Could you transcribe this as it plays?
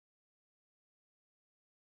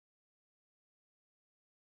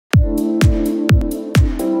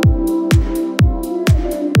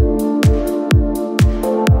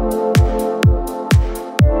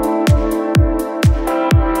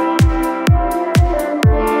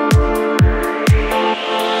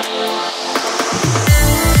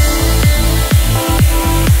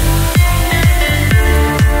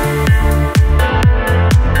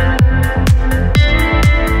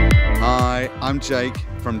Jake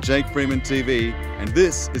from Jake Freeman TV, and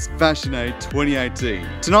this is Fashion Aid 2018.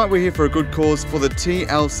 Tonight we're here for a good cause for the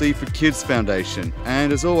TLC for Kids Foundation,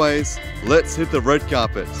 and as always, let's hit the red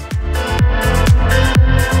carpet.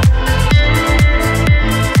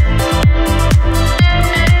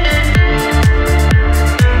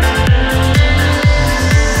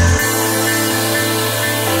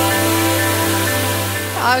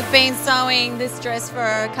 I've been sewing this dress for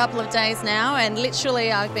a couple of days now, and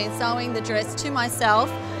literally I've been sewing the dress to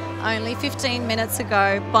myself only 15 minutes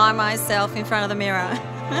ago by myself in front of the mirror.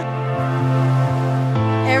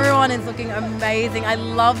 Everyone is looking amazing. I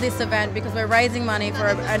love this event because we're raising money for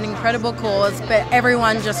an incredible cause, but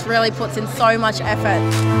everyone just really puts in so much effort.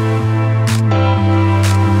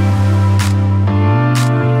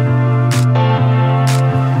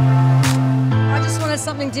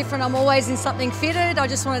 Something different. I'm always in something fitted. I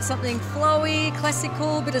just wanted something flowy,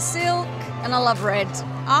 classical, bit of silk, and I love red.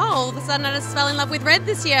 Oh, all of a sudden I just fell in love with red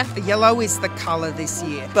this year. Yellow is the colour this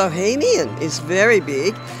year. Bohemian is very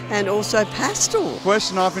big, and also pastel. The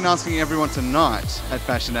question I've been asking everyone tonight at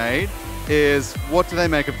Fashion Aid is, what do they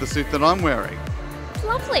make of the suit that I'm wearing? It's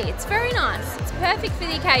lovely, it's very nice, it's perfect for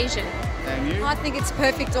the occasion. And you? I think it's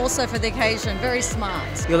perfect also for the occasion, very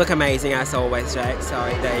smart. You look amazing as always, Jake, so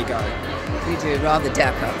there you go. You do, rather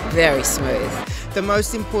dapper, very smooth. The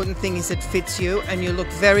most important thing is it fits you and you look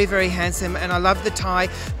very, very handsome, and I love the tie,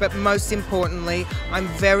 but most importantly, I'm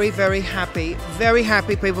very, very happy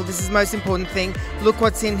people, this is the most important thing. Look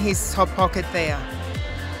what's in his top pocket there.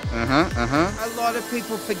 A lot of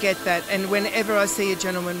people forget that, and whenever I see a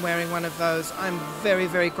gentleman wearing one of those, I'm very,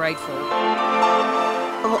 very grateful.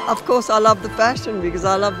 Of course, I love the fashion because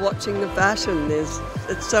I love watching the fashion.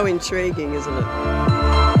 It's so intriguing, isn't it?